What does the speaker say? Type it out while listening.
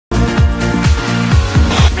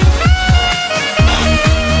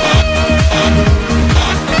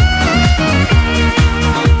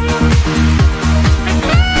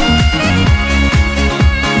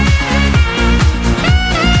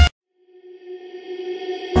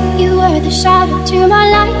were the shadow to my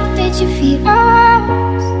light. Did you feel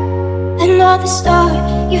us? Another star,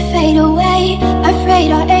 you fade away.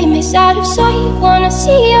 Afraid our aim is out of sight. Wanna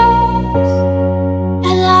see us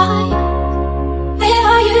alive. Where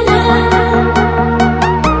are you now?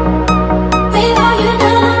 Where are you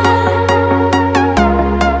now?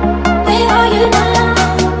 Where are you now?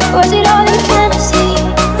 Was it all in fantasy?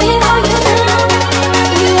 Where are you now?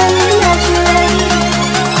 You only naturally.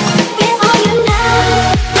 Where are you now?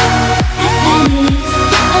 Atlantis,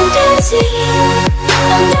 under the sea,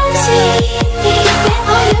 under the sea. Where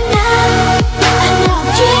are you now?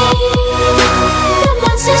 Another dream. The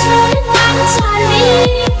monsters running right inside me.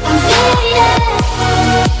 I'm faded.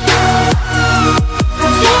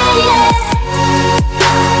 I'm faded.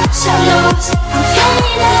 So lost. I'm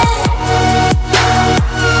faded.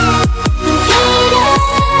 I'm faded.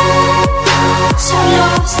 So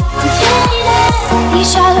lost. I'm faded. These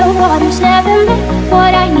shallow waters never meant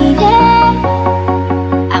what I needed.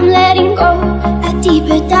 I'm letting go. A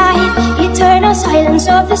deeper dive. Eternal silence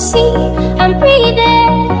of the sea. I'm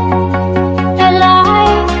breathing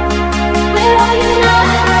alive. Where are you now?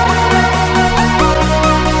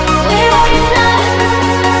 Where are you now?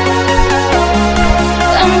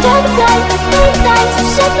 Under the light, the blue lights have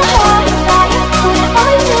set the heart on fire. Where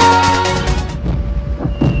are you now?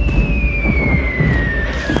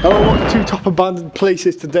 Hello, welcome to Top Abandoned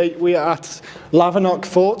Places. Today we are at Lavernock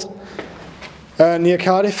Fort near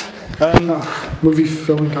Cardiff. Movie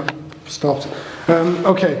filming stopped.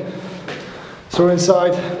 Okay, so we're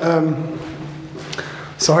inside.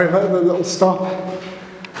 Sorry about the little stop.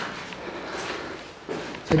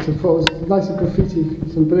 Take some photos. Nice and graffiti,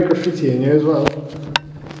 some bit of graffiti in here as well.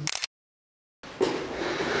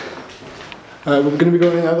 We're going to be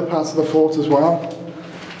going in other parts of the fort as well.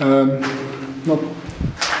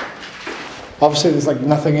 Obviously there's like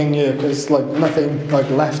nothing in here, because like nothing like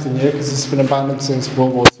left in here, because it's been abandoned since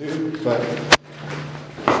World War II. But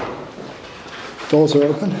doors are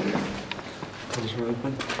open. Doors are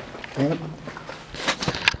open. Yep.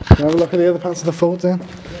 Have a look at the other parts of the fort then.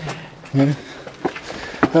 Yeah.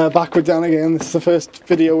 Backward down again. This is the first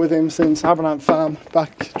video with him since Lavernock Farm.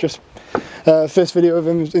 Back just first video of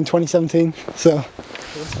him in 2017. So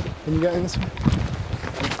can you get in this one?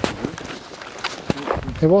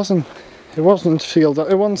 It wasn't sealed up.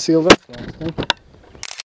 It wasn't sealed up.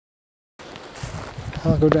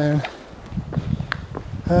 I'll go down.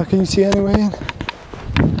 Can you see any way in?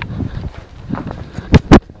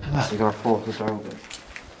 You got a focus down there.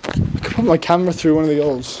 I could put my camera through one of the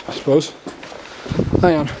holes, I suppose.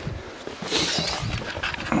 Hang on.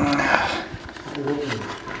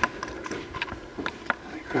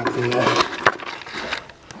 Grab the.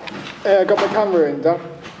 Yeah, I got my camera in, Dan.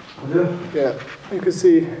 Yeah, you can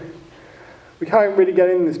see. We can't really get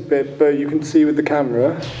in this bit, but you can see with the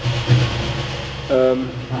camera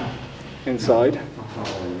inside.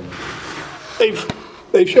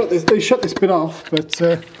 They've shut this bit off, but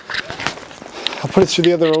I'll put it through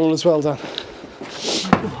the other hole as well, Dan.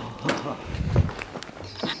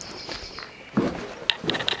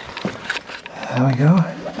 There we go.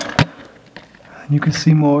 And you can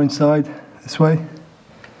see more inside this way.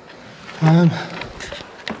 The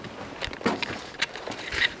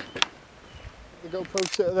GoPro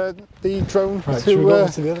to the drone right, to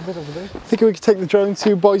the other bit over there? I think we could take the drone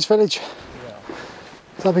to Boys Village. Yeah.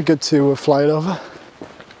 That'd be good to fly it over.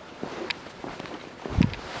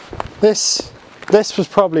 This was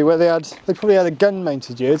probably where they probably had a gun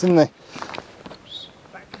mounted here, didn't they?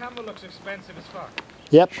 That camera looks expensive as fuck.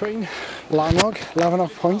 Yep. Train,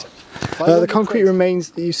 Lavernock Point. The concrete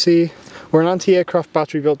remains that you see were an anti-aircraft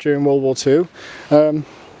battery built during World War II.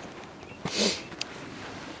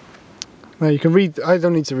 Now you can read, I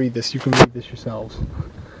don't need to read this, you can read this yourselves.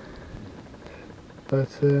 But,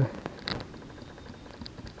 as you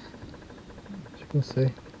can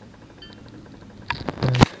see.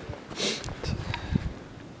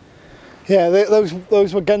 Yeah,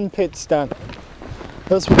 those were gun pits, Dan.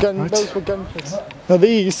 Those were gun pits. Now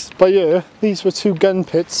these, by here, these were two gun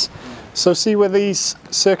pits. So see where these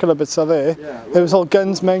circular bits are there? Yeah, there was all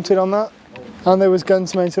guns mounted on that. And there was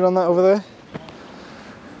guns mounted on that over there.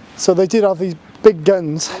 So they did have these big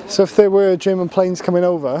guns. So if there were German planes coming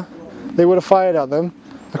over, they would have fired at them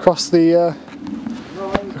across the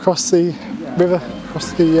river,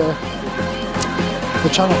 across the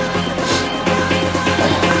channel.